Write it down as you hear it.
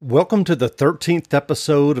Welcome to the 13th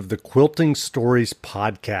episode of the Quilting Stories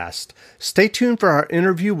podcast. Stay tuned for our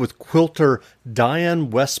interview with quilter Diane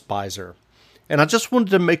Wespiser. And I just wanted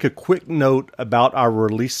to make a quick note about our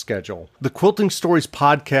release schedule. The Quilting Stories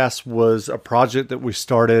podcast was a project that we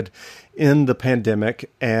started in the pandemic,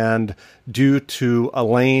 and due to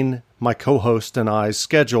Elaine, my co-host, and I's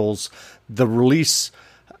schedules, the release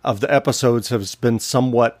of the episodes has been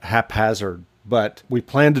somewhat haphazard. But we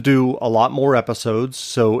plan to do a lot more episodes,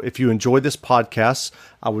 so if you enjoy this podcast,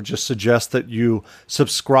 I would just suggest that you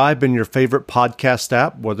subscribe in your favorite podcast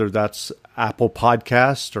app, whether that's Apple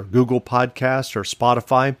Podcast or Google Podcast or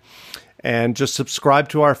Spotify, and just subscribe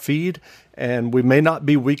to our feed. And we may not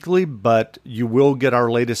be weekly, but you will get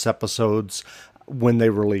our latest episodes when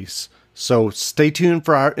they release. So stay tuned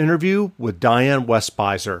for our interview with Diane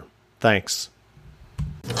Wespiser. Thanks.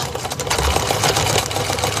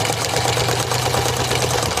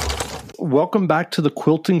 Welcome back to the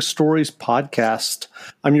Quilting Stories podcast.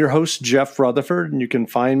 I'm your host, Jeff Rutherford, and you can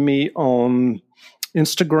find me on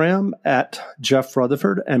Instagram at Jeff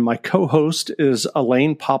Rutherford. And my co-host is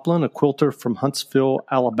Elaine Poplin, a quilter from Huntsville,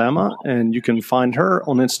 Alabama. And you can find her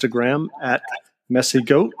on Instagram at Messy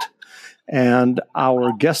Goat. And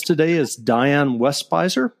our guest today is Diane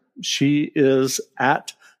Wespiser. She is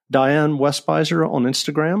at Diane Wespiser on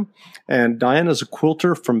Instagram. And Diane is a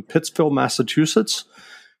quilter from Pittsfield, Massachusetts.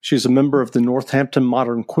 She's a member of the Northampton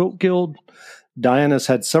Modern Quilt Guild. Diane has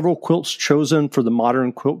had several quilts chosen for the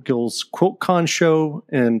Modern Quilt Guild's QuiltCon show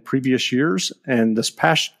in previous years. And this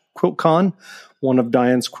past QuiltCon, one of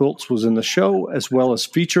Diane's quilts was in the show, as well as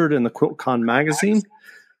featured in the QuiltCon magazine.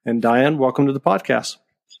 And Diane, welcome to the podcast.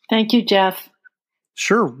 Thank you, Jeff.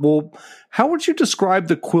 Sure. Well, how would you describe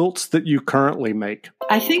the quilts that you currently make?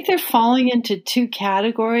 I think they're falling into two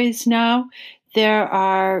categories now. There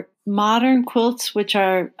are modern quilts, which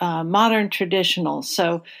are modern traditional.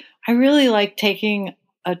 So I really like taking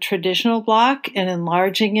a traditional block and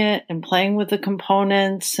enlarging it and playing with the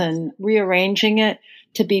components and rearranging it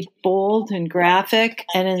to be bold and graphic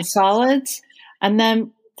and in solids. And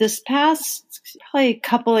then this past probably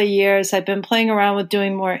couple of years, I've been playing around with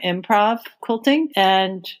doing more improv quilting,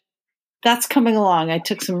 and that's coming along. I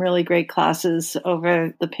took some really great classes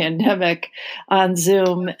over the pandemic on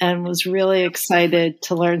Zoom and was really excited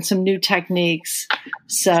to learn some new techniques.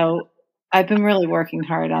 So I've been really working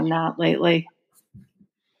hard on that lately.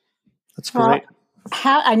 That's great.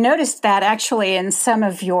 Well, I noticed that actually in some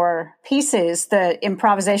of your pieces, the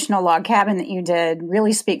improvisational log cabin that you did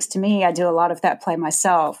really speaks to me. I do a lot of that play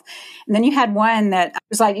myself. And then you had one that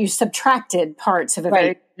was like you subtracted parts of a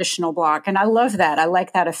very traditional block. And I love that. I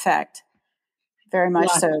like that effect. Very much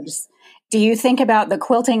so. Do you think about the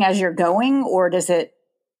quilting as you're going, or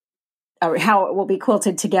or how it will be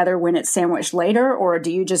quilted together when it's sandwiched later, or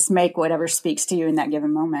do you just make whatever speaks to you in that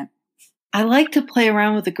given moment? I like to play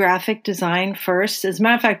around with the graphic design first. As a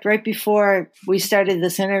matter of fact, right before we started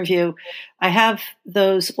this interview, I have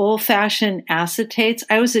those old-fashioned acetates.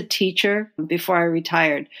 I was a teacher before I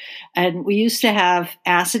retired, and we used to have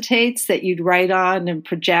acetates that you'd write on and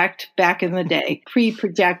project back in the day,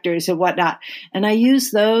 pre-projectors and whatnot. And I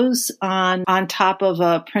use those on top of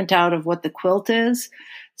a printout of what the quilt is.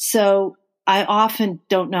 So I often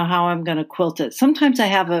don't know how I'm going to quilt it. Sometimes I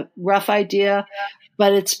have a rough idea,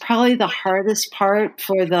 but it's probably the hardest part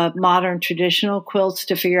for the modern traditional quilts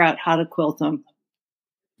to figure out how to quilt them.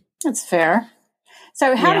 That's fair.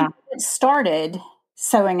 So how did you get started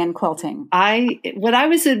sewing and quilting? When I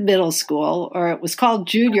was in middle school, or it was called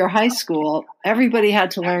junior high school, everybody had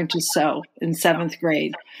to learn to sew in 7th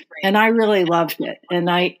grade. And I really loved it. And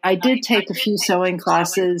I did take a few sewing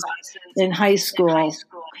classes in high school.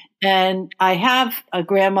 And I have a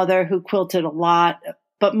grandmother who quilted a lot,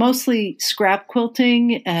 but mostly scrap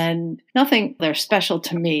quilting, and nothing they're special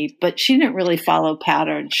to me, but she didn't really follow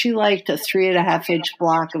patterns. She liked a 3.5-inch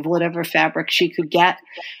block of whatever fabric she could get,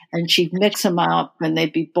 and she'd mix them up and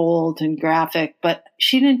they'd be bold and graphic, but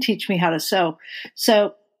she didn't teach me how to sew.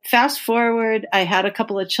 So fast forward, I had a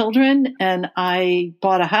couple of children and I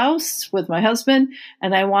bought a house with my husband,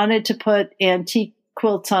 and I wanted to put antique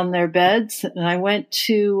quilts on their beds. And I went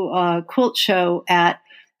to a quilt show at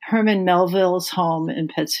Herman Melville's home in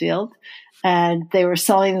Pittsfield, and they were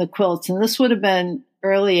selling the quilts. And this would have been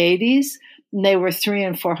early 80s, and they were $300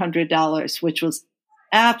 and $400, which was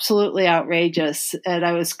absolutely outrageous. And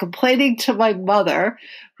I was complaining to my mother,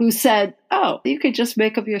 who said, "Oh, you could just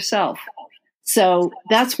make them yourself." So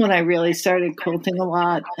that's when I really started quilting a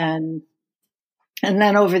lot. And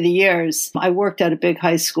then over the years, I worked at a big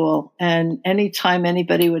high school, and anytime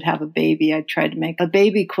anybody would have a baby, I tried to make a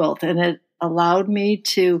baby quilt. And it allowed me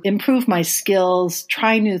to improve my skills,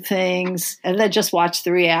 try new things, and then just watch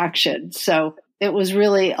the reaction. So it was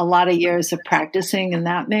really a lot of years of practicing in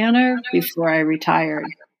that manner before I retired.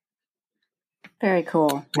 Very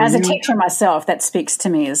cool. As a teacher myself, that speaks to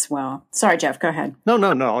me as well. Sorry, Jeff, go ahead. No.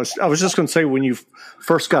 I was just going to say, when you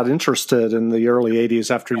first got interested in the early 80s,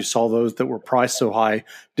 after you saw those that were priced so high,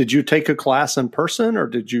 did you take a class in person or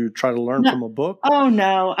did you try to learn from a book? Oh,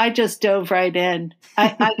 no. I just dove right in.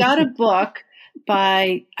 I got a book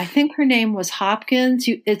by, I think her name was Hopkins.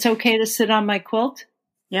 It's Okay to Sit on My Quilt.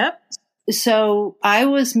 Yep. So I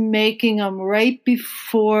was making them right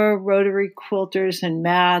before rotary quilters and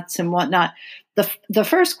mats and whatnot. The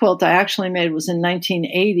first quilt I actually made was in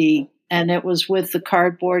 1980, and it was with the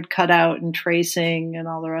cardboard cutout and tracing and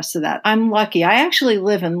all the rest of that. I'm lucky. I actually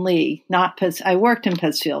live in Lee, not Pitts. I worked in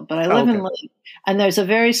Pittsfield, but I live in Lee. And there's a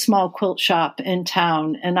very small quilt shop in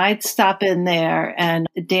town, and I'd stop in there, and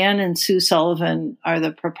Dan and Sue Sullivan are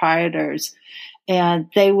the proprietors. And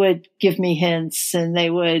they would give me hints and they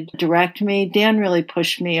would direct me. Dan really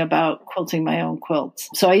pushed me about quilting my own quilts.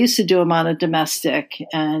 So I used to do them on a domestic,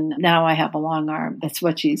 and now I have a long arm. It's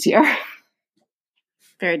much easier.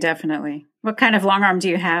 Very definitely. What kind of long arm do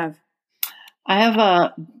you have? I have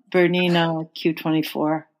a Bernina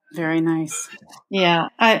Q24. Very nice. Yeah,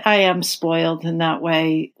 I am spoiled in that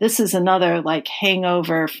way. This is another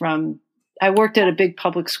hangover from I worked at a big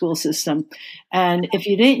public school system, and if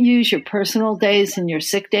you didn't use your personal days and your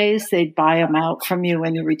sick days, they'd buy them out from you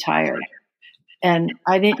when you retired. And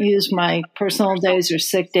I didn't use my personal days or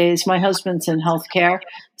sick days. My husband's in healthcare,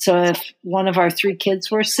 so if one of our 3 kids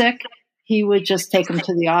were sick, he would just take them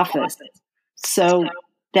to the office. So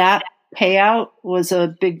that payout was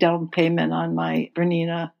a big down payment on my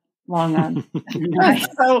Bernina long on.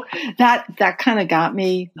 So that kind of got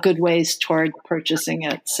me good ways toward purchasing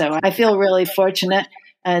it. So I feel really fortunate.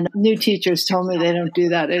 And new teachers told me they don't do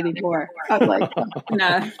that anymore. I'm like,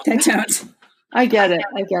 no, they don't. I get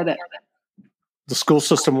it. The school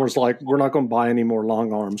system was like, we're not going to buy any more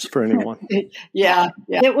long arms for anyone. Yeah.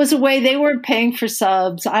 It was a way they weren't paying for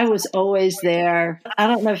subs. I was always there. I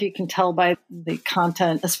don't know if you can tell by the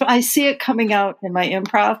content. I see it coming out in my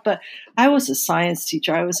improv, but I was a science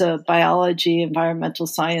teacher. I was a biology, environmental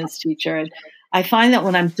science teacher. And I find that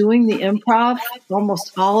when I'm doing the improv,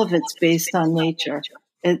 almost all of it's based on nature.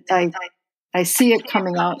 I see it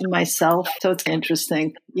coming out in myself, so it's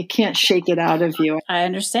interesting. You can't shake it out of you. I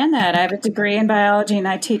understand that. I have a degree in biology and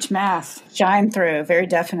I teach math. Shine through, very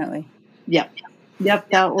definitely. Yep,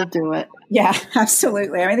 that will do it. Yeah,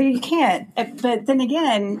 absolutely. I mean, you can't. But then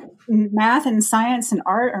again, math and science and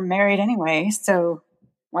art are married anyway, so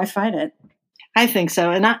why fight it? I think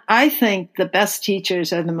so. And I think the best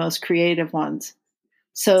teachers are the most creative ones.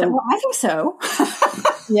 So I think so.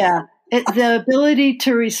 Yeah. The ability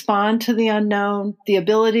to respond to the unknown, the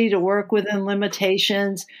ability to work within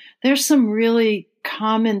limitations. There's some really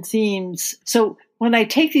common themes. So when I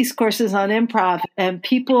take these courses on improv and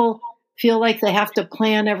people feel like they have to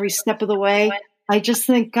plan every step of the way, I just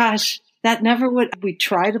think, gosh, that never would. We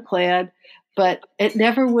try to plan, but it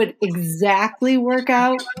never would exactly work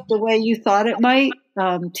out the way you thought it might,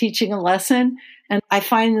 teaching a lesson. And I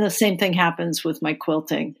find the same thing happens with my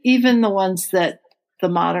quilting. Even the ones the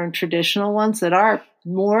modern traditional ones that are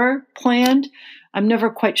more planned, I'm never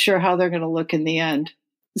quite sure how they're going to look in the end.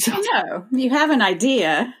 So no, you have an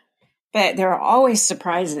idea, but there are always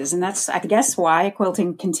surprises. And that's, I guess, why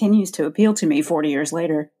quilting continues to appeal to me 40 years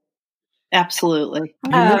later. Absolutely.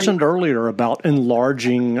 You mentioned earlier about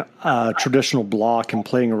enlarging a traditional block and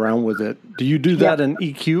playing around with it. Do you do that in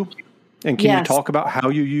EQ? And can you talk about how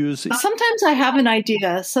you use it? Sometimes I have an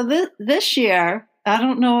idea. So this year, I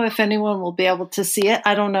don't know if anyone will be able to see it.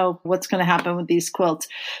 I don't know what's going to happen with these quilts.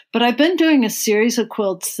 But I've been doing a series of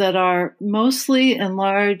quilts that are mostly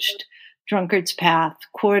enlarged drunkard's path,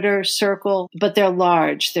 quarter, circle, but they're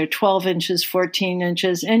large. They're 12 inches, 14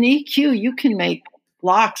 inches. And EQ, you can make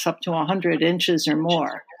blocks up to 100 inches or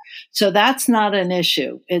more. So that's not an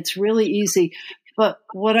issue. It's really easy. But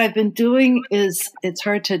what I've been doing is, it's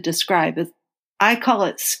hard to describe. I call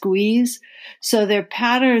it squeeze. So they're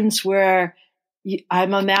patterns where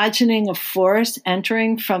I'm imagining a force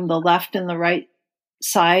entering from the left and the right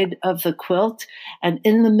side of the quilt. And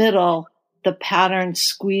in the middle, the pattern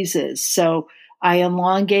squeezes. So I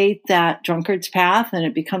elongate that drunkard's path and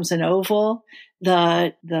it becomes an oval.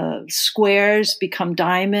 The squares become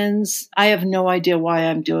diamonds. I have no idea why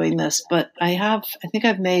I'm doing this, but I think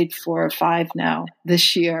I've made 4 or 5 now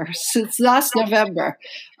this year since last November.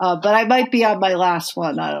 But I might be on my last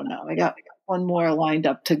one. I don't know. I got one more lined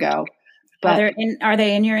up to go. But are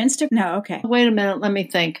they in your Instagram? No, okay. Wait a minute, let me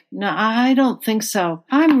think. No, I don't think so.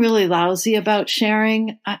 I'm really lousy about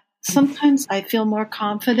sharing. Sometimes I feel more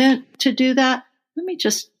confident to do that. Let me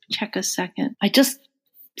just check a second.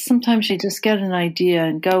 Sometimes you just get an idea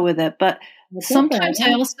and go with it. But sometimes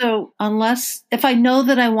I also, if I know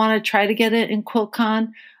that I want to try to get it in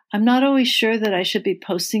QuiltCon, I'm not always sure that I should be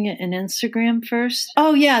posting it in Instagram first.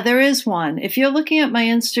 Oh yeah, there is one. If you're looking at my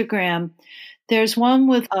Instagram, there's one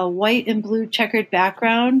with a white and blue checkered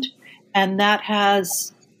background, and that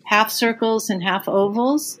has half circles and half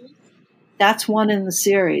ovals. That's one in the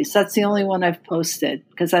series. That's the only one I've posted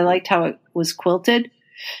because I liked how it was quilted.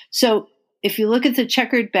 So if you look at the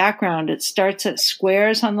checkered background, it starts at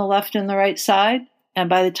squares on the left and the right side. And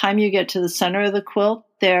by the time you get to the center of the quilt,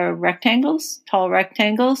 they're rectangles, tall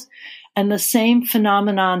rectangles. And the same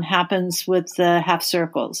phenomenon happens with the half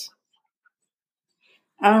circles.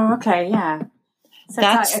 Oh, okay. Yeah. So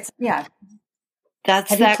yeah.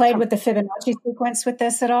 Have you played with the Fibonacci sequence with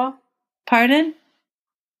this at all? Pardon?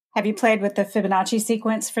 Have you played with the Fibonacci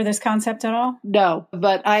sequence for this concept at all? No,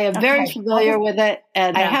 but I am very familiar with it,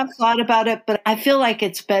 and I have thought about it, but I feel like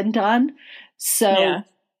it's been done. So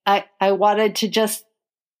I wanted to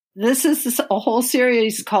this is a whole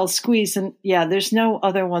series called Squeeze, and there's no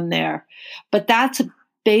other one there. But that's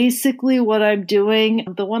basically what I'm doing.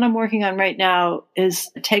 The one I'm working on right now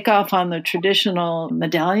is a takeoff on the traditional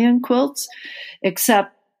medallion quilts,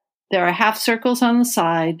 except there are half circles on the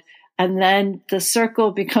side. And then the circle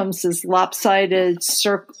becomes this lopsided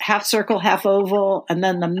half circle, half oval. And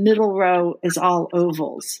then the middle row is all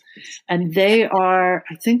ovals. And I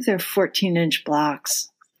think they're 14-inch blocks.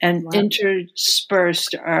 And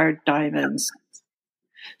interspersed are diamonds.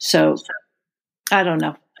 So I don't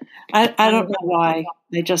know. I don't know why.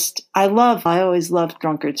 I always loved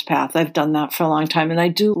Drunkard's Path. I've done that for a long time. And I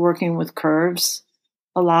do working with curves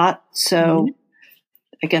a lot. So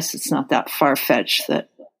I guess it's not that far-fetched that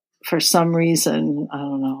for some reason, I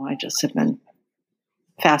don't know, I just have been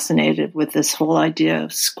fascinated with this whole idea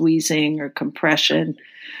of squeezing or compression.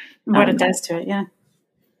 What it does to it, yeah.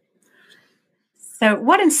 So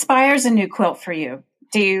what inspires a new quilt for you?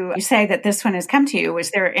 Do you say that this one has come to you?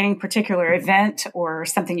 Was there any particular event or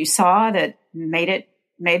something you saw that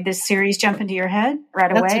made this series jump into your head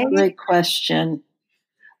right away? That's a great question.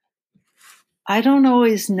 I don't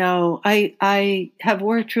always know. I have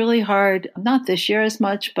worked really hard, not this year as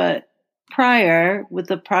much, but with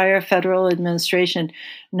the prior federal administration,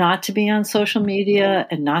 not to be on social media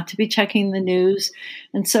and not to be checking the news.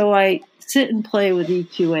 And so I sit and play with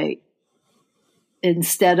EQ8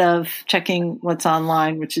 instead of checking what's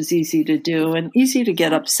online, which is easy to do and easy to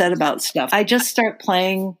get upset about stuff. I just start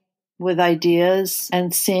playing with ideas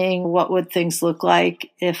and seeing what would things look like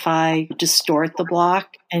if I distort the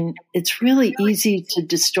block. And it's really easy to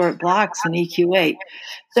distort blocks in EQ8.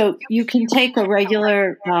 So you can take a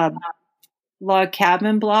regular log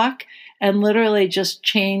cabin block and literally just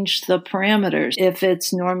change the parameters. If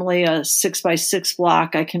it's normally a 6x6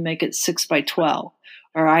 block, I can make it 6x12,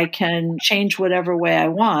 or I can change whatever way I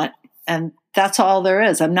want. And that's all there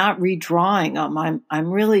is. I'm not redrawing them.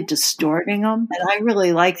 I'm really distorting them. And I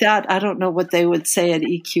really like that. I don't know what they would say at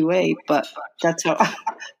EQ8, but that's how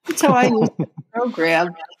I use the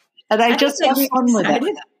program. And I just have fun with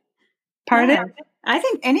it. Pardon? Yeah. I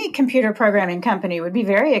think any computer programming company would be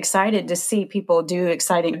very excited to see people do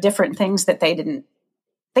exciting, different things that they didn't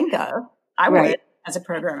think of. I would, as a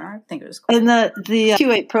programmer, I think it was cool. And the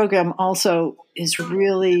Q8 program also is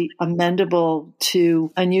really amendable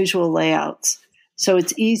to unusual layouts. So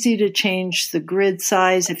it's easy to change the grid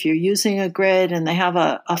size if you're using a grid, and they have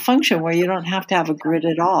a function where you don't have to have a grid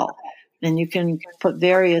at all. And you can put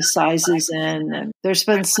various sizes in. And there's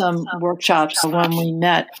been some workshops when we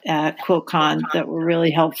met at QuiltCon that were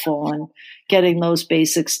really helpful in getting those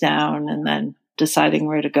basics down and then deciding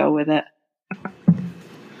where to go with it.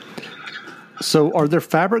 So are there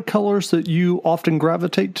fabric colors that you often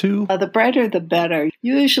gravitate to? The brighter, the better.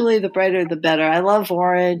 Usually the brighter, the better. I love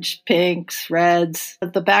orange, pinks, reds.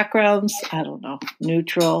 But the backgrounds, I don't know,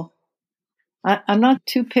 neutral. I'm not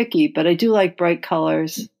too picky, but I do like bright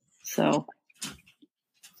colors. So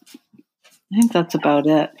I think that's about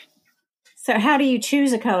it. So how do you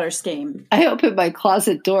choose a color scheme? I open my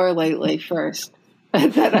closet door lately first.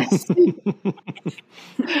 And then I see.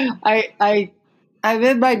 I'm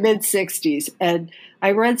in my mid-60s, and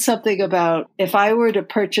I read something about if I were to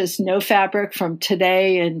purchase no fabric from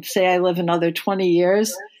today and say I live another 20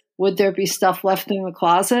 years, would there be stuff left in the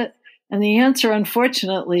closet? And the answer,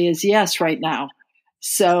 unfortunately, is yes right now.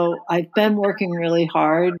 So I've been working really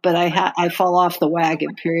hard, but I fall off the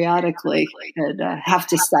wagon periodically and have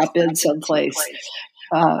to stop in someplace.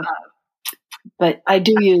 But I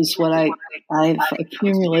do use what I've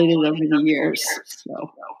accumulated over the years.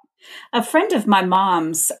 So. A friend of my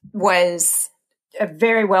mom's was a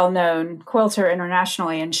very well-known quilter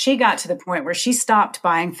internationally, and she got to the point where she stopped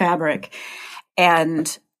buying fabric.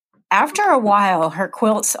 And after a while, her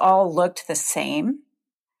quilts all looked the same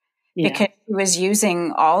because she was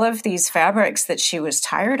using all of these fabrics that she was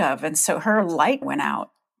tired of. And so her light went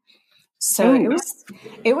out. So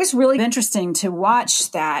it was really interesting to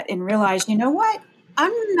watch that and realize, you know what?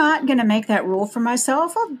 I'm not going to make that rule for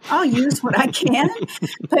myself. I'll use what I can,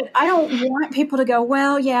 but I don't want people to go,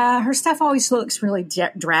 well, yeah, her stuff always looks really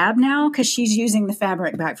drab now because she's using the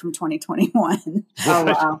fabric back from 2021. Oh,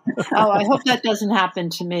 wow. Oh, I hope that doesn't happen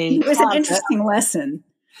to me. It was an interesting lesson.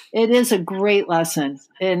 It is a great lesson,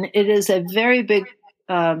 and it is a very big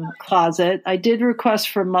closet. I did request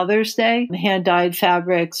for Mother's Day hand-dyed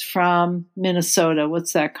fabrics from Minnesota.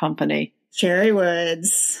 What's that company? Cherry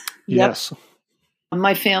Woods. Yes.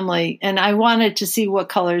 My family, and I wanted to see what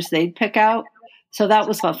colors they'd pick out. So that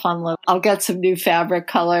was a fun look. I'll get some new fabric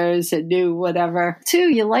colors and new whatever. Too,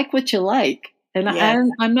 you like what you like. And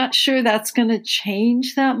I'm not sure that's going to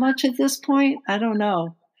change that much at this point. I don't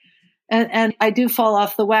know. And I do fall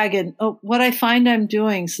off the wagon. What I find I'm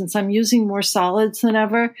doing, since I'm using more solids than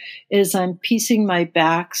ever, is I'm piecing my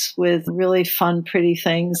backs with really fun, pretty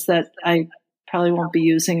things that I probably won't be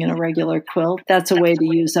using in a regular quilt. That's a way to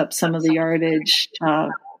use up some of the yardage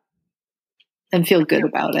and feel good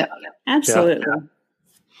about it. Absolutely. Yeah.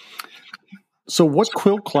 So what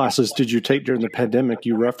quilt classes did you take during the pandemic?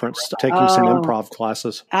 You referenced taking some improv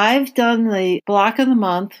classes. I've done the Block of the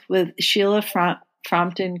Month with Sheila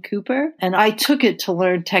Frampton Cooper, and I took it to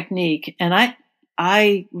learn technique. And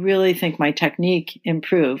I really think my technique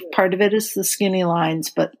improved. Part of it is the skinny lines,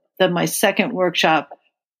 but then my second workshop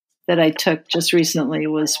that I took just recently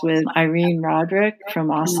was with Irene Roderick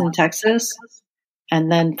from Austin, Texas. And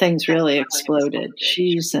then things really exploded.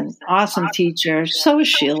 She's an awesome teacher. So is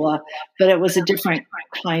Sheila, but it was a different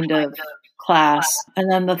kind of class. And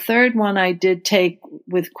then the third one I did take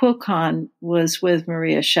with QuiltCon was with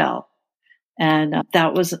Maria Schell. And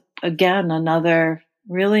that was, again, another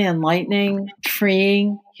really enlightening,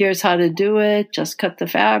 freeing. Here's how to do it. Just cut the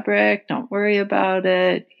fabric. Don't worry about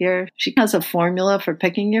it. Here, she has a formula for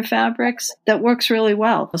picking your fabrics that works really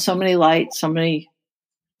well. So many lights, so many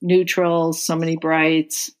neutrals, so many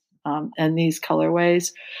brights, and these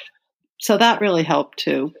colorways. So that really helped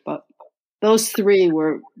too. But those three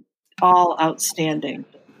were all outstanding.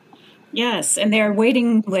 Yes, and there are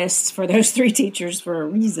waiting lists for those three teachers for a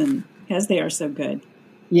reason, because they are so good.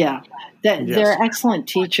 Yeah, they're excellent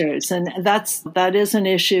teachers. And that is an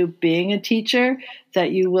issue being a teacher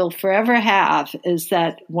that you will forever have, is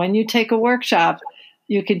that when you take a workshop,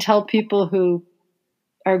 you can tell people who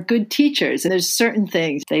are good teachers. And there's certain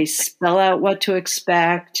things. They spell out what to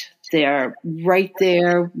expect. They are right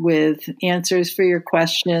there with answers for your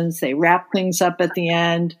questions. They wrap things up at the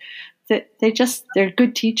end. They're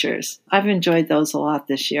good teachers. I've enjoyed those a lot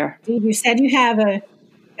this year. You said you have a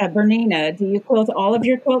Bernina. Do you quilt all of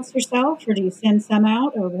your quilts yourself, or do you send some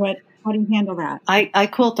out, or what? How do you handle that? I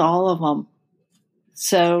quilt all of them.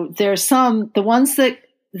 So there's the ones that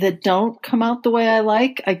don't come out the way I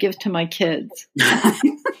like, I give to my kids.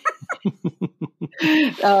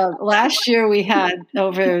 Last year we had,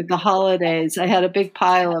 over the holidays, I had a big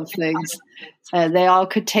pile of things. They all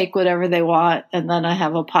could take whatever they want, and then I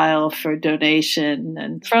have a pile for donation.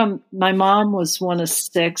 And my mom was one of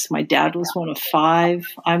 6, my dad was one of 5,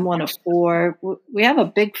 I'm one of 4. We have a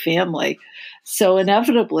big family, so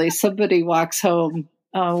inevitably somebody walks home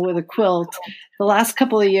with a quilt. The last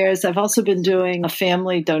couple of years, I've also been doing a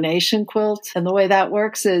family donation quilt, and the way that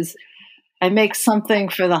works is I make something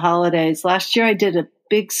for the holidays. Last year, I did a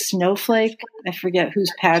big snowflake. I forget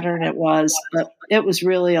whose pattern it was, but it was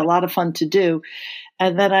really a lot of fun to do.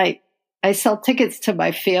 And then I sell tickets to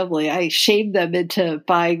my family. I shame them into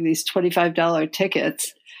buying these $25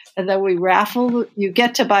 tickets. And then we raffle. You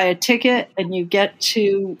get to buy a ticket, and you get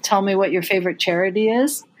to tell me what your favorite charity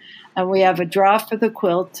is. And we have a draw for the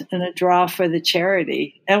quilt and a draw for the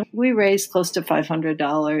charity. And we raised close to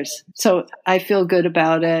 $500. So I feel good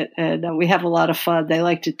about it. And we have a lot of fun. They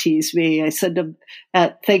like to tease me. I send them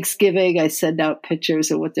at Thanksgiving, I send out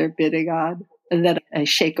pictures of what they're bidding on. And then I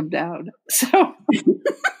shake them down. So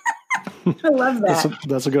I love that.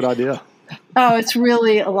 That's a good idea. Oh, it's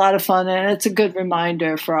really a lot of fun. And it's a good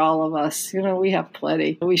reminder for all of us. We have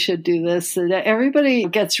plenty. We should do this. And everybody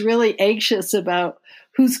gets really anxious about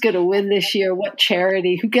who's going to win this year, what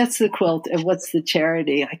charity, who gets the quilt, and what's the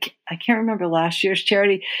charity. I can't remember last year's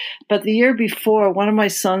charity, but the year before, one of my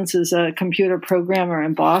sons is a computer programmer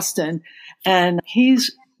in Boston, and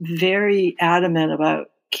he's very adamant about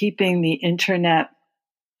keeping the internet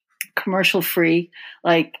commercial free.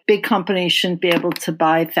 Like big companies shouldn't be able to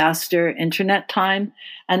buy faster internet time.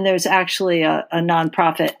 And there's actually a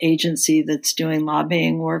nonprofit agency that's doing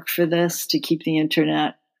lobbying work for this to keep the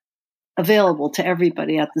internet available to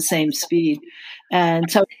everybody at the same speed. And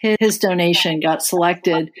so his donation got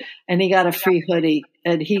selected and he got a free hoodie.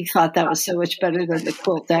 And he thought that was so much better than the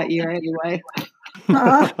quilt that year anyway.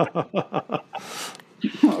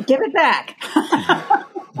 Well, give it back.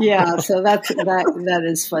 Yeah, so that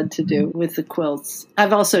is fun to do with the quilts.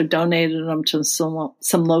 I've also donated them to some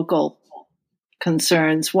local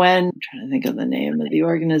concerns. When I'm trying to think of the name of the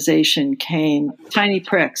organization came, Tiny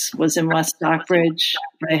Pricks was in West Stockbridge.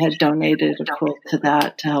 I had donated a quilt to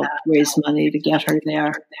that to help raise money to get her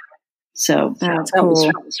there. So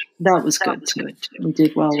that was good too. We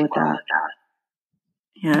did well with that.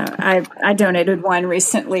 Yeah, I donated one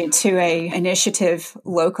recently to a initiative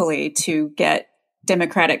locally to get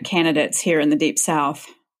Democratic candidates here in the Deep South.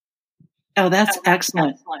 Oh, that's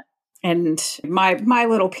excellent. And my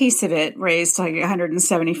little piece of it raised like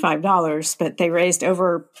 $175, but they raised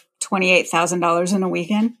over $28,000 in a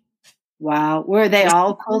weekend. Wow. Were they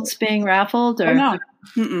all quilts being raffled? Or? Oh, no.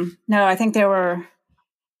 Mm-mm. No, I think there were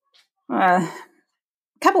a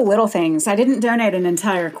couple little things. I didn't donate an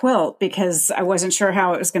entire quilt because I wasn't sure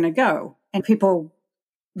how it was going to go. And people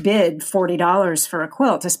bid $40 for a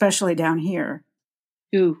quilt, especially down here.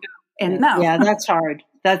 Ooh. And no. Yeah, that's hard.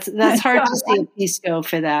 That's hard to see a piece go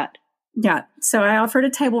for that. Yeah. So I offered a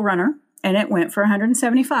table runner and it went for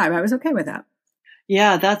 $175. I was okay with that.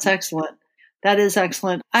 Yeah, that's excellent. That is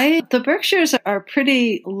excellent. The Berkshires are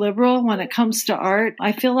pretty liberal when it comes to art.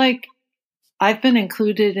 I feel like I've been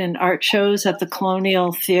included in art shows at the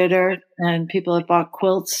Colonial Theater, and people have bought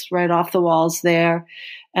quilts right off the walls there.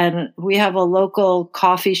 And we have a local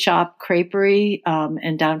coffee shop, Creperie,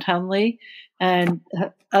 in downtown Lee. And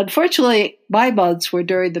unfortunately, my months were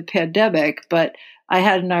during the pandemic, but I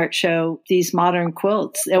had an art show, these modern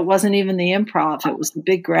quilts. It wasn't even the improv. It was the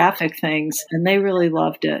big graphic things, and they really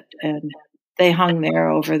loved it. And they hung there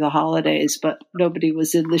over the holidays, but nobody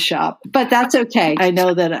was in the shop. But that's okay. I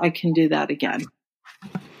know that I can do that again.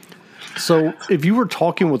 So if you were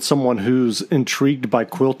talking with someone who's intrigued by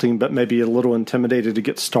quilting, but maybe a little intimidated to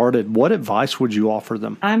get started, what advice would you offer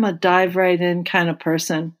them? I'm a dive right in kind of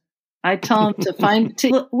person. I tell them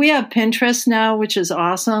we have Pinterest now, which is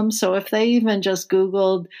awesome. So if they even just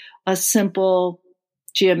Googled a simple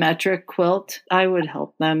geometric quilt, I would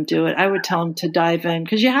help them do it. I would tell them to dive in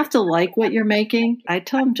because you have to like what you're making. I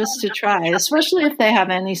tell them just to try, especially if they have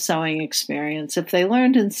any sewing experience. If they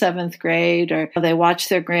learned in 7th grade or they watched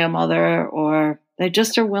their grandmother or they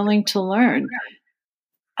just are willing to learn.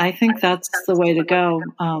 I think that's the way to go.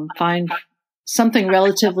 Find something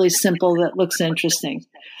relatively simple that looks interesting.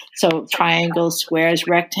 So triangles, squares,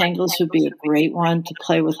 rectangles would be a great one to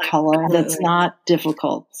play with color. That's not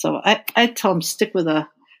difficult. So I tell them stick with a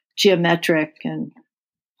geometric and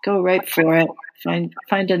go right for it. Find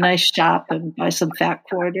a nice shop and buy some fat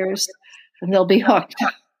quarters and they'll be hooked.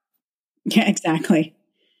 Yeah, exactly.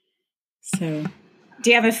 So do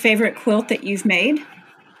you have a favorite quilt that you've made?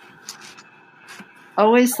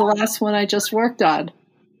 Always the last one I just worked on.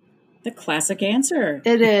 The classic answer.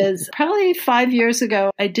 It is. Probably 5 years ago,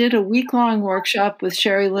 I did a week-long workshop with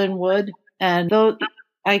Sherry Lynn Wood, and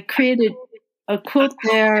I created a quilt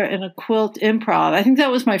there and a quilt improv. I think that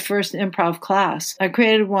was my first improv class. I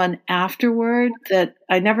created one afterward that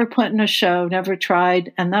I never put in a show, never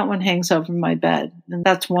tried, and that one hangs over my bed. And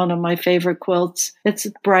that's one of my favorite quilts. It's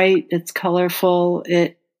bright, it's colorful,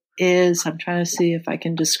 it is, I'm trying to see if I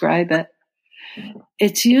can describe it.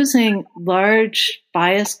 It's using large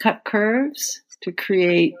bias cut curves to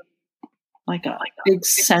create like a big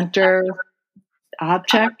center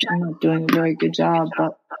object. I'm not doing a very good job,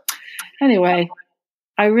 but anyway,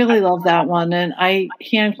 I really love that one. And I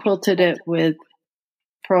hand quilted it with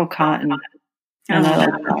pearl cotton. And I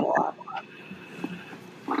like that a lot.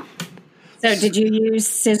 So did you use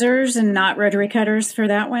scissors and not rotary cutters for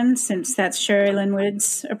that one, since that's Sherry Lynn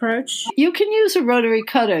Wood's approach? You can use a rotary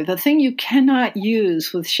cutter. The thing you cannot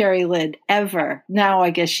use with Sherry Lynn ever, now I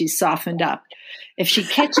guess she's softened up. If she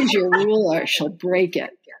catches your ruler, she'll break it.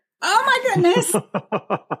 Oh, my goodness.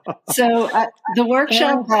 So the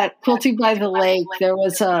workshop at Quilting by the Lake, there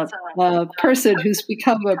was a person who's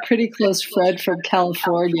become a pretty close friend from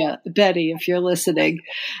California, Betty, if you're listening.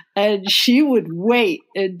 And she would wait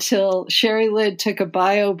until Sherry Lynn took a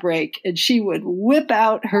bio break and she would whip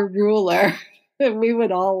out her ruler and we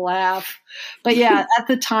would all laugh. But yeah, at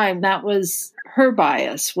the time, that was her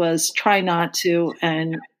bias, was try not to.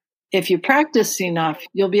 And if you practice enough,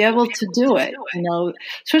 you'll be able to do it,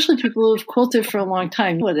 especially people who've quilted for a long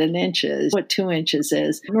time, what an inch is, what 2 inches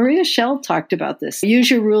is. Maria Schell talked about this. Use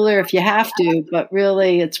your ruler if you have to, but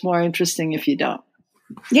really it's more interesting if you don't.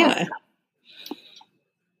 Yeah.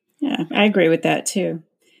 Yeah, I agree with that too.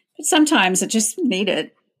 But sometimes I just need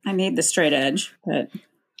it. I need the straight edge. But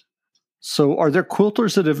So are there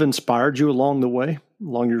quilters that have inspired you along the way?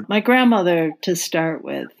 My grandmother, to start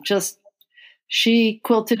with, she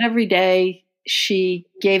quilted every day. She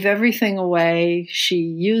gave everything away. She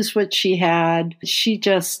used what she had. She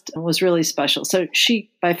just was really special. So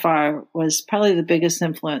she, by far, was probably the biggest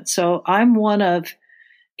influence. So I'm one of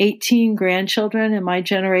 18 grandchildren in my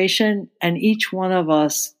generation, and each one of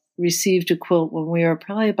us received a quilt when we were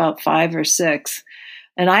probably about 5 or 6.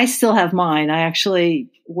 And I still have mine. I actually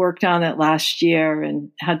worked on it last year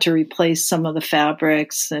and had to replace some of the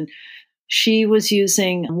fabrics. And she was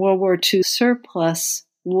using World War II surplus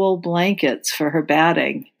wool blankets for her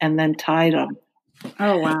batting and then tied them.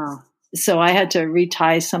 oh, wow. So I had to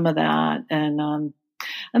retie some of that.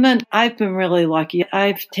 And then I've been really lucky.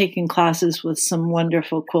 I've taken classes with some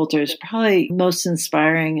wonderful quilters. Probably most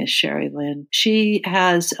inspiring is Sherry Lynn. She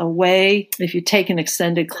has a way, if you take an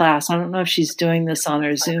extended class, I don't know if she's doing this on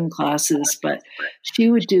her Zoom classes, but she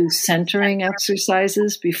would do centering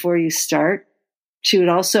exercises before you start. She would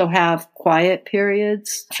also have quiet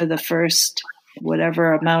periods for the first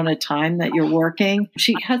whatever amount of time that you're working.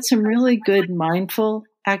 She had some really good mindful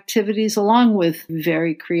activities along with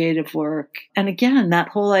very creative work. And again, that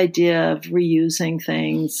whole idea of reusing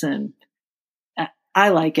things, and I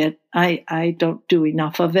like it. I don't do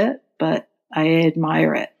enough of it, but I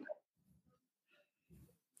admire it.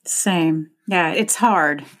 Same. Yeah, it's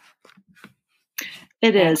hard.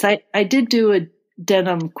 It is. I did do a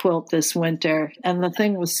denim quilt this winter, and the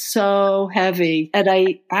thing was so heavy. And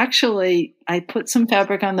I put some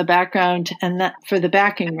fabric on the background, and that for the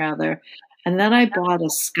backing rather. And then I bought a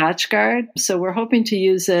Scotch Guard. So we're hoping to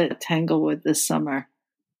use it at Tanglewood this summer.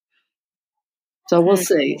 So we'll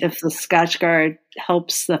see if the Scotch Guard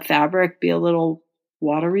helps the fabric be a little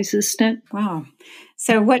water resistant. Wow.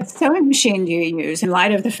 So what sewing machine do you use in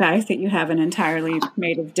light of the fact that you have an entirely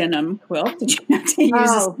made of denim quilt? Did you have to use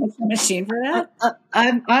a special machine for that?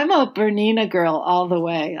 I'm a Bernina girl all the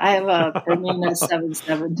way. I have a Bernina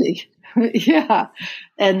 770. Yeah.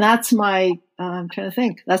 And that's my, I'm trying to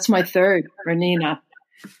think, that's my third Bernina.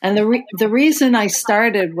 And the reason I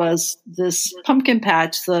started was this pumpkin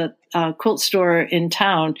patch, the quilt store in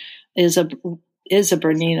town is a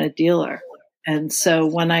Bernina dealer. And so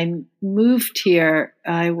when I moved here,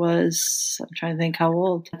 I'm trying to think how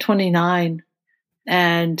old, 29.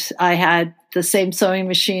 And I had the same sewing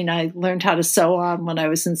machine I learned how to sew on when I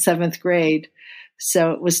was in 7th grade.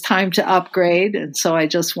 So it was time to upgrade. And so I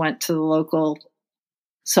just went to the local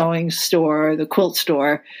sewing store, the quilt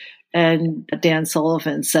store, and Dan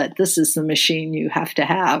Sullivan said, "This is the machine you have to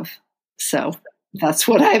have." So that's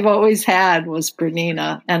what I've always had was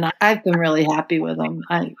Bernina. And I've been really happy with them.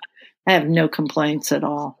 I have no complaints at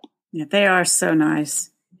all. Yeah, they are so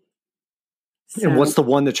nice. So, and what's the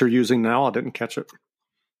one that you're using now? I didn't catch it.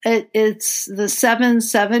 It's the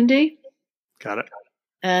 770. Got it.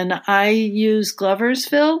 And I use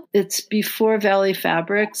Gloversville. It's before Valley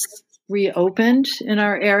Fabrics reopened in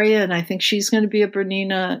our area, and I think she's going to be a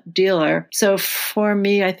Bernina dealer. So for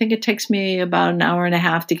me, I think it takes me about an hour and a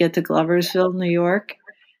half to get to Gloversville, New York.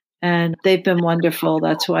 And they've been wonderful.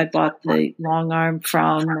 That's who I bought the long arm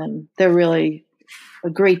from, and they're really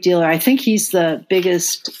a great dealer. I think he's the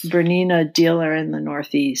biggest Bernina dealer in the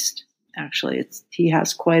Northeast. Actually, he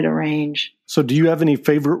has quite a range. So do you have any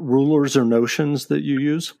favorite rulers or notions that you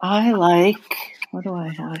use? What do I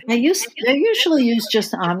have? I usually use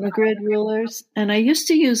just Omnigrid rulers, and I used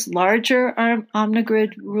to use larger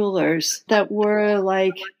Omnigrid rulers that were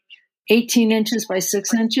like 18 inches by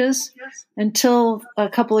 6 inches until a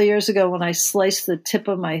couple of years ago when I sliced the tip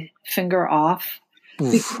of my finger off.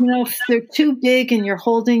 Because, if they're too big and you're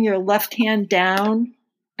holding your left hand down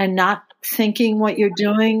and not thinking what you're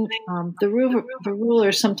doing, the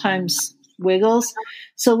ruler sometimes wiggles.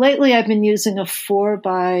 So lately I've been using a 4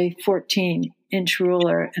 by 14 inch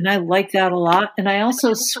ruler, and I like that a lot. And I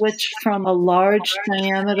also switched from a large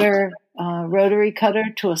diameter rotary cutter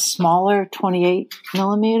to a smaller 28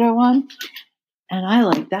 millimeter one. And I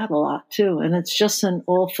like that a lot too. And it's just an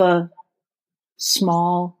Olfa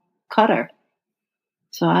small cutter.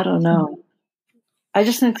 So I don't know. I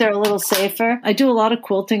just think they're a little safer. I do a lot of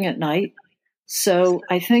quilting at night. So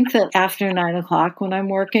I think that after 9 o'clock when I'm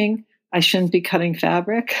working, I shouldn't be cutting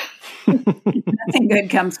fabric. Nothing good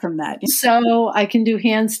comes from that. So I can do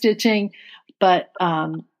hand stitching, but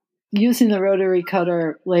using the rotary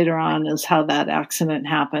cutter later on is how that accident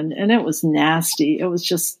happened. And it was nasty. It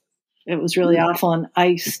was really awful. And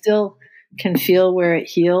I still can feel where it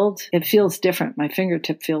healed. It feels different. My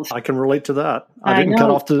fingertip feels. I can relate to that. I didn't cut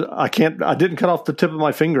off the tip of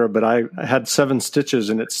my finger, but I had 7 stitches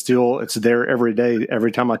and it's there every day,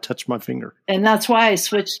 every time I touch my finger. And that's why I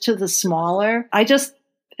switched to the smaller.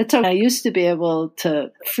 It's okay. I used to be able to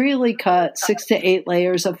freely cut 6 to 8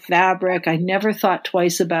 layers of fabric. I never thought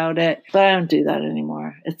twice about it, but I don't do that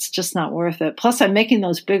anymore. It's just not worth it. Plus I'm making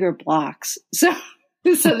those bigger blocks. So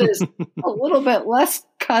there's a little bit less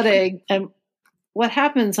cutting. And what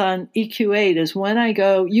happens on EQ8 is when I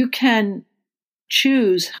go, you can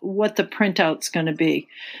choose what the printout's going to be.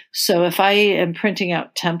 So if I am printing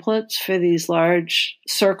out templates for these large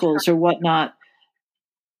circles or whatnot,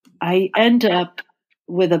 I end up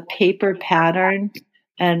with a paper pattern,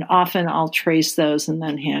 and often I'll trace those and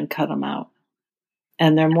then hand cut them out.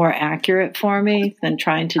 And they're more accurate for me than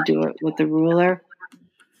trying to do it with the ruler.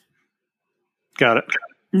 Got it.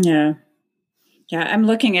 Yeah. Yeah. I'm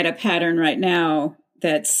looking at a pattern right now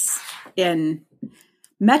that's in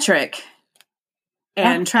metric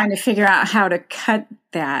and trying to figure out how to cut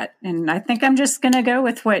that. And I think I'm just going to go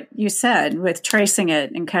with what you said, with tracing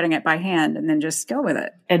it and cutting it by hand, and then just go with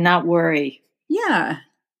it. And not worry. Yeah.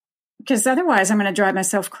 Because otherwise I'm going to drive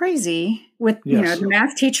myself crazy with, the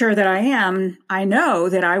math teacher that I am. I know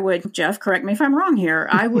that I would, Jeff, correct me if I'm wrong here,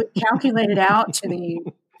 I would calculate it out to the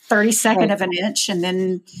 32nd of an inch and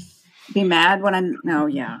then be mad when no,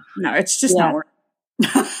 it's just not working.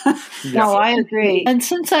 No, I agree. And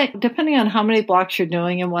since depending on how many blocks you're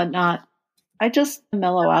doing and whatnot, I just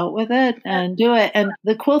mellow out with it and do it. And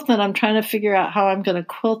the quilt that I'm trying to figure out how I'm going to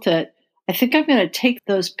quilt it, I think I'm going to take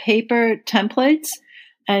those paper templates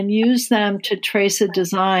and use them to trace a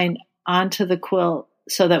design onto the quilt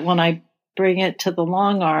so that when I bring it to the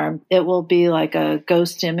long arm, it will be like a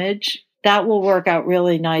ghost image. That will work out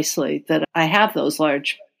really nicely, that I have those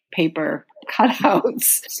large paper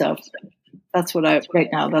cutouts. So that's what I'm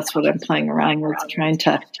playing around with, trying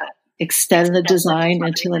to extend the design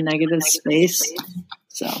into the negative space.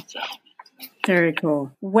 So very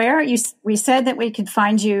cool. We said that we could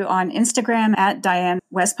find you on Instagram at Diane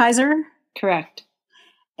Wespiser. Correct.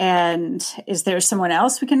 And is there someone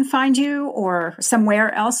else we can find you, or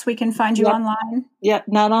somewhere else we can find you online? Yeah,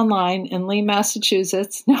 not online, in Lee,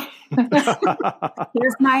 Massachusetts. No.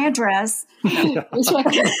 Here's my address.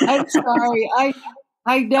 I'm sorry.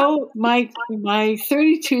 I know my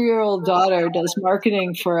 32-year-old daughter does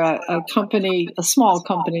marketing for a company, a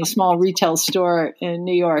small retail store in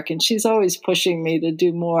New York, and she's always pushing me to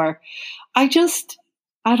do more.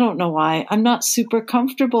 I don't know why. I'm not super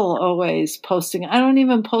comfortable always posting. I don't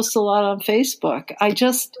even post a lot on Facebook. I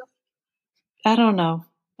don't know.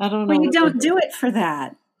 Well, you don't do it for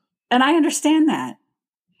that. And I understand that.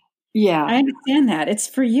 Yeah. I understand that. It's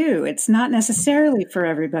for you. It's not necessarily for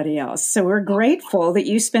everybody else. So we're grateful that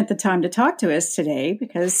you spent the time to talk to us today,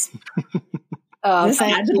 because this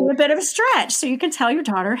had to be a bit of a stretch. So you can tell your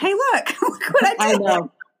daughter, hey, look what I did.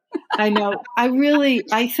 I know.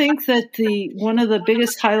 I think that one of the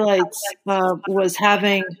biggest highlights was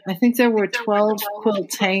having, I think there were 12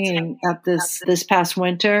 quilts hanging at this past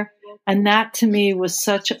winter. And that to me was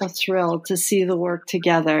such a thrill to see the work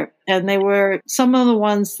together. And they were some of the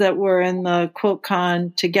ones that were in the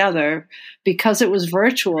QuiltCon together, because it was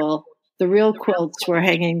virtual. The real quilts were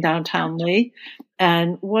hanging downtown Lee.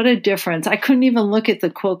 And what a difference. I couldn't even look at the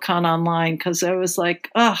QuiltCon online because I was like,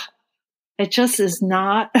 it just is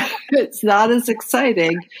not, it's not as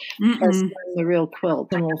exciting as the real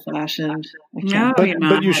quilt, an old fashioned.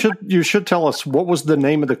 But you should tell us, what was the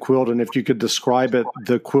name of the quilt, and if you could describe it,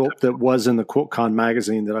 the quilt that was in the QuiltCon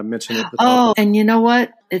magazine that I mentioned at the top. Oh, and you know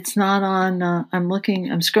what? It's not on, I'm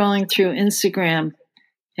scrolling through Instagram,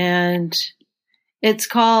 and it's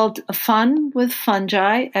called Fun with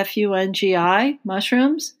Fungi, Fungi,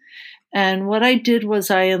 mushrooms. And what I did was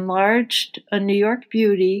I enlarged a New York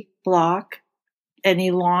Beauty block and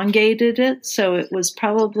elongated it. So it was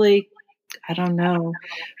probably,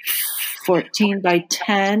 14 by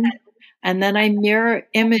 10. And then I mirror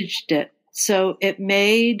imaged it. So it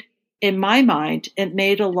made, in my mind, a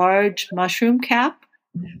large mushroom cap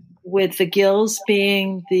with the gills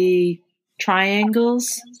being the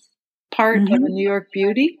triangles part of a New York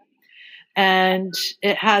Beauty. And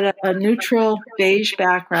it had a neutral beige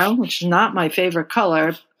background, which is not my favorite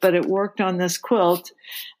color, but it worked on this quilt.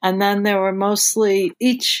 And then there were mostly,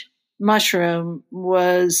 each mushroom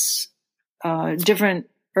was different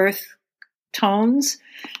earth tones.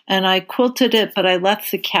 And I quilted it, but I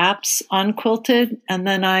left the caps unquilted. And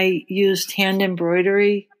then I used hand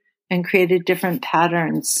embroidery and created different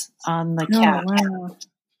patterns on the cat. Wow.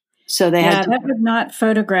 So they had to, that would not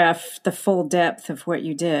photograph the full depth of what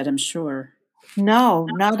you did, I'm sure. No,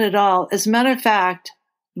 not at all. As a matter of fact,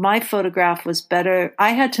 my photograph was better.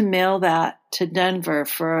 I had to mail that to Denver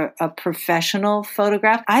for a professional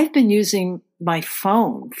photograph. I've been using my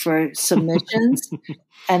phone for submissions,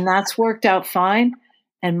 and that's worked out fine.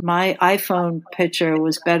 And my iPhone picture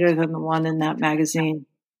was better than the one in that magazine.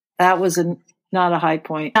 That was not a high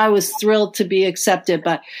point. I was thrilled to be accepted,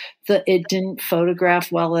 but it didn't photograph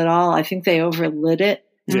well at all. I think they overlit it.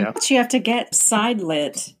 Yeah. But you have to get side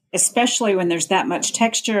lit, especially when there's that much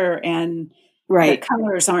texture and Right. the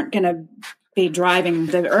colors aren't going to be driving.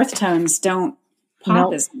 The earth tones don't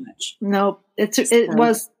pop as much. Nope.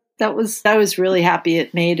 I was really happy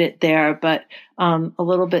it made it there, but a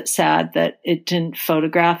little bit sad that it didn't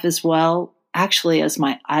photograph as well, actually, as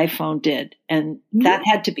my iPhone did. And that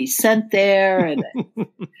had to be sent there. And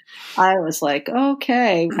I was like,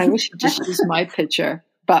 okay, I wish you just used my picture.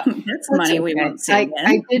 But that's money we won't see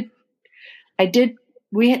again.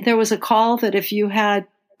 There was a call that if you had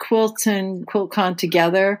quilts and QuiltCon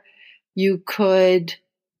together, you could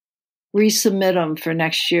resubmit them for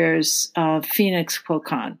next year's Phoenix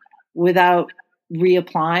QuiltCon without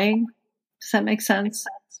reapplying. Does that make sense?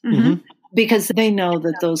 Mm-hmm. Because they know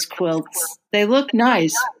that those quilts, they look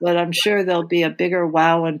nice, but I'm sure there'll be a bigger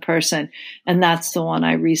wow in person. And that's the one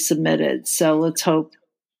I resubmitted. So let's hope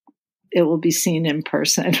it will be seen in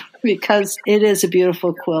person because it is a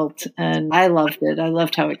beautiful quilt and I loved it. I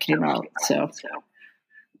loved how it came out. So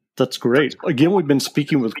that's great. Again, we've been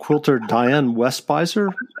speaking with quilter Diane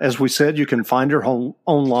Wespiser. As we said, you can find her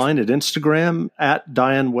online at Instagram at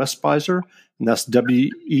Diane Wespiser, and that's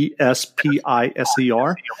Wespiser.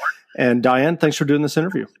 And Diane, thanks for doing this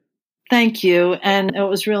interview. Thank you. And it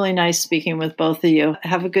was really nice speaking with both of you.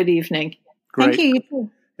 Have a good evening. Great. Thank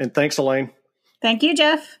you. And thanks, Elaine. Thank you,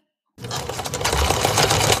 Jeff.